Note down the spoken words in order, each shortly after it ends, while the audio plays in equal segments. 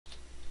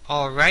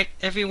Alright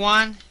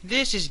everyone,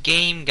 this is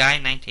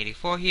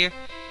GameGuy1984 here,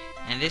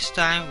 and this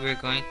time we're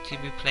going to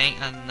be playing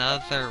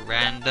another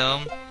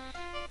random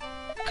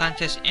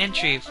contest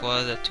entry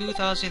for the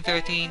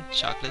 2013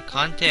 chocolate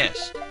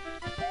contest.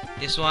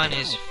 This one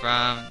is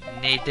from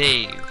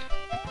Neidave.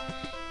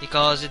 He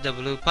calls it the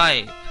blue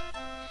pipe.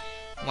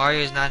 Mario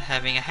is not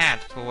having a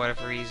hat for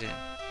whatever reason.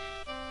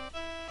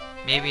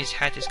 Maybe his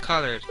hat is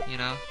colored, you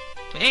know.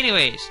 But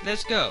anyways,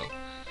 let's go.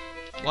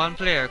 One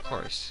player, of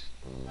course.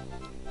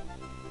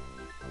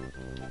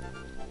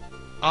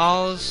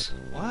 All's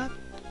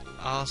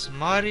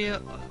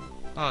Mario.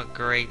 Oh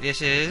great,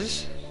 this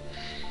is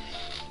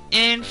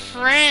in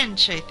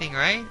French, I think,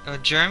 right? Or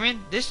German?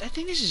 I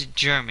think this is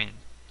German.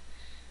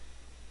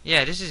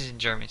 Yeah, this is in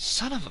German.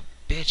 Son of a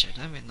bitch, I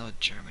don't even know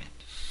German.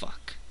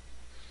 Fuck.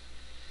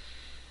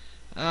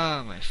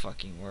 Oh my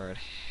fucking word.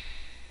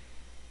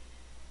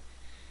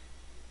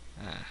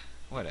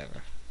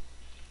 Whatever.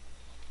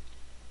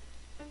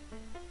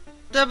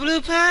 The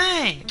blue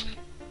pipe!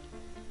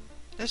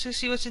 Let's go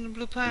see what's in the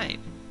blue pipe.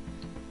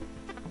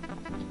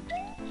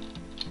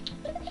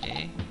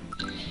 Okay.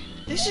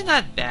 This is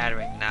not bad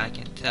right now, I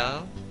can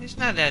tell. It's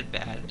not that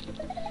bad.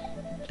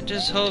 I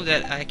just hope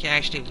that I can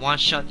actually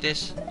one-shot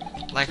this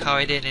like how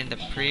I did in the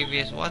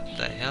previous. What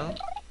the hell?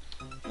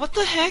 What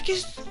the heck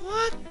is...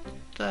 What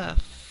the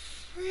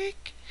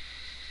frick?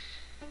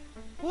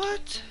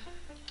 What?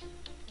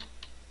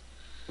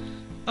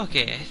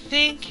 Okay, I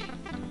think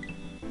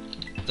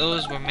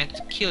those were meant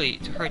to kill you,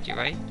 to hurt you,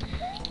 right?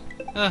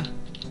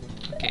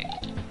 Okay.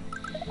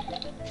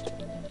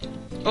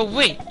 Oh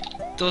wait,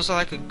 those are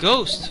like a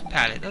ghost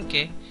palette.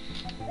 Okay,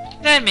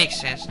 that makes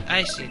sense.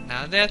 I see it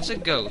now. That's a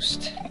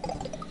ghost.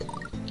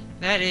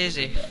 That is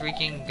a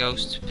freaking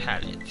ghost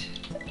palette.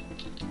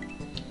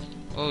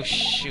 Oh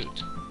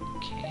shoot.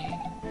 Okay.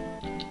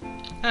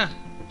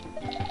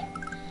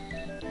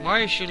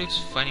 Mario sure looks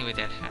funny with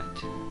that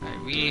hat. I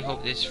really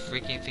hope this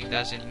freaking thing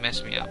doesn't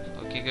mess me up.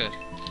 Okay, good.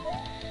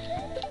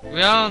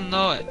 We all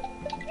know it.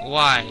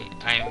 Why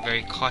I am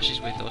very cautious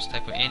with those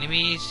type of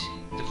enemies,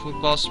 the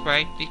football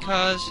sprite,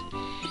 because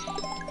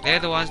they're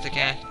the ones that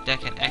can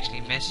actually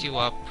mess you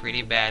up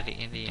pretty badly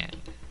in the end.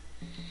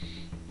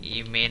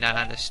 You may not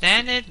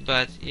understand it,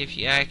 but if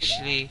you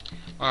actually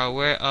are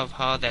aware of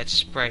how that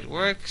sprite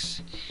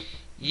works,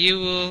 you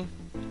will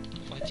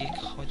what do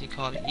you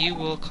call it? You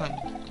will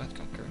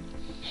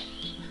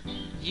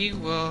you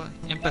will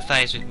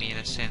empathize with me in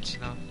a sense, you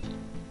know.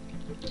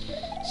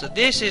 So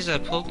this is a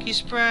Pokey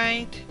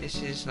Sprite.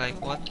 This is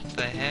like, what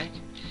the heck?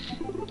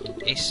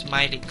 A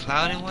smiley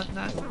cloud and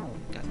whatnot.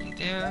 Got me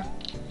there.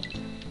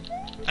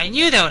 I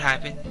knew that would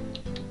happen.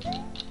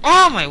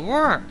 Oh my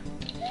word!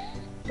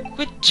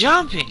 Quit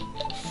jumping,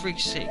 for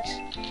freak's sakes.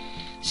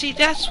 See,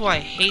 that's why I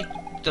hate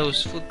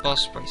those football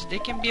sprites. They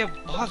can be a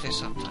bother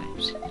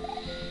sometimes.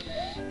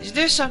 Is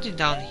there something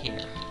down here?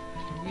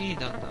 I really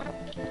don't know.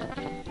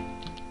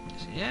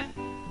 Yeah?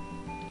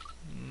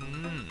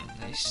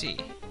 I see.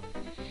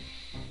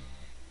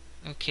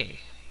 Okay,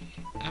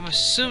 I'm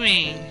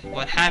assuming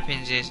what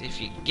happens is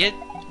if you get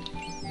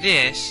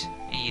this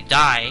and you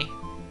die,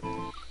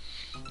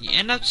 you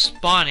end up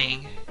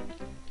spawning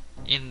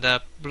in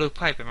the blue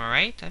pipe, am I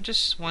right? I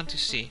just want to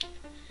see.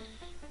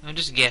 I'm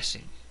just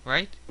guessing,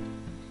 right?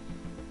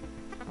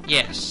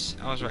 Yes,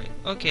 I was right.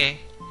 Okay.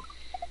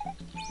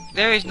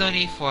 There is no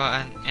need for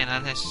an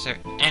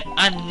unnecessary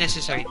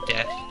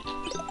death.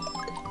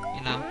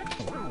 You know?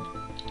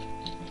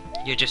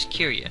 You're just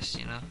curious,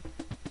 you know?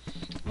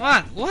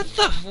 What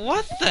the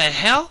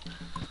hell?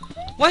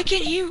 Why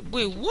can't he...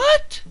 Wait,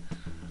 what?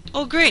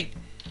 Oh, great.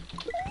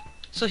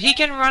 So he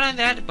can run on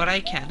that, but I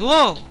can't.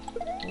 Whoa!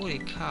 Holy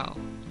cow.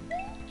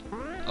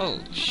 Oh,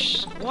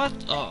 what?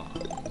 Oh,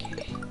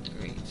 okay,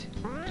 great.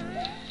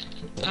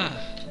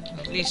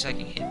 At least I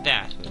can hit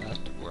that without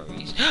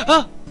worries.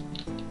 Oh!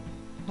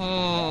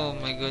 Oh,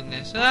 my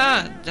goodness.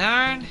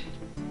 Darn.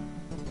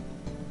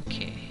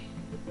 Okay.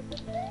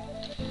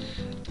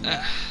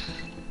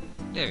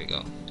 There we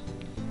go.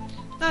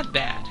 Not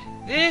bad.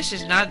 This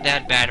is not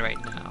that bad right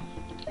now.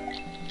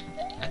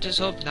 I just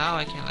hope now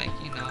I can, like,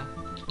 you know,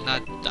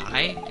 not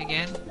die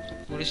again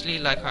foolishly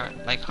like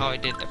how I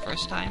did the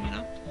first time, you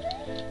know.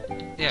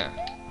 There.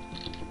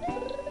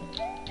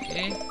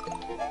 Okay.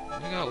 Here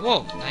we go.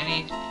 Whoa,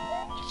 90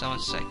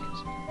 seconds.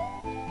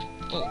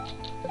 Oh.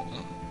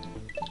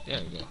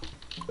 There we go.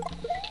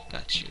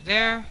 Got you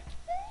there.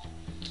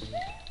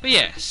 But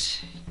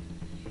yes,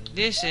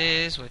 this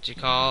is what you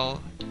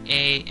call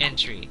a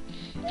entry.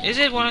 Is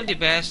it one of the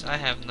best? I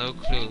have no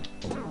clue,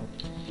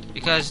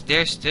 because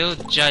they're still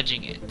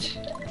judging it.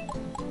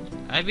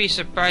 I'd be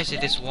surprised if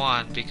this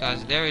won,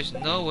 because there is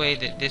no way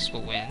that this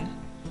will win.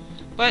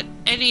 But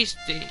at least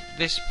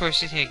this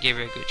person here gave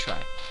it a good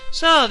try.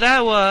 So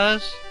that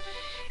was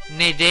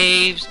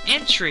Neidave's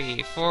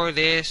entry for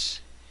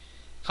this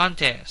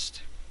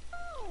contest.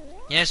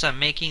 Yes, I'm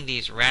making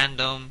these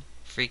random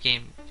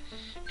freaking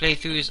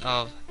playthroughs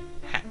of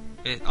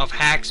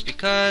hacks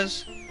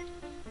because...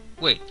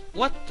 Wait,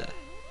 what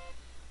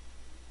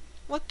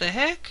the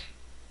heck?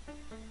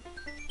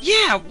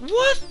 Yeah,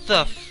 what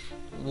the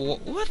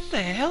What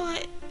the hell?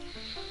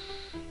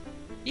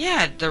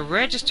 Yeah, the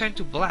red just turned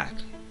to black.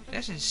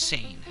 That's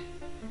insane.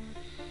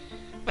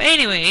 But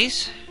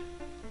anyways,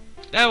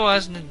 that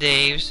was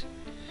Neidave's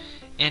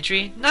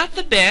entry. Not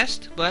the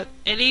best, but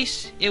at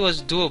least it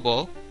was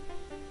doable.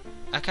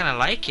 I kind of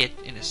like it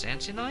in a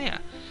sense, you know, yeah.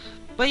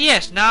 But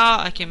yes, now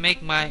I can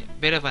make my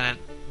bit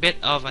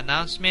of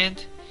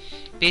announcement.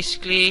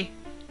 Basically,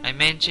 I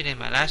mentioned in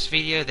my last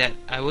video that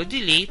I would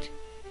delete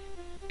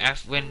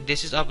when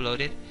this is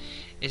uploaded.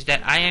 Is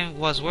that I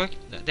was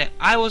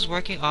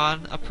working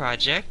on a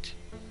project,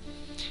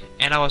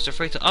 and I was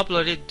afraid to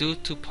upload it due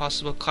to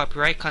possible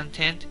copyright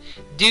content,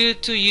 due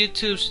to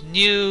YouTube's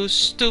new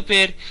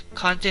stupid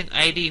content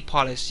ID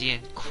policy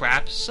and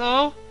crap.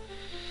 So,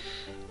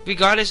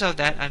 regardless of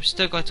that, I'm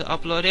still going to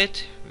upload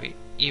it,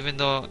 even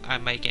though I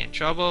might get in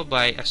trouble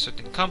by a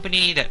certain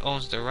company that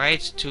owns the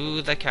rights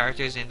to the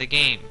characters in the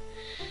game.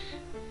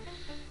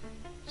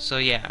 So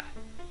yeah,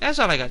 that's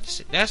all I got to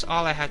say. That's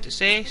all I had to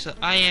say. So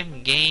I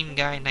am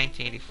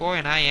GameGuy1984,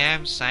 and I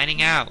am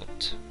signing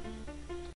out.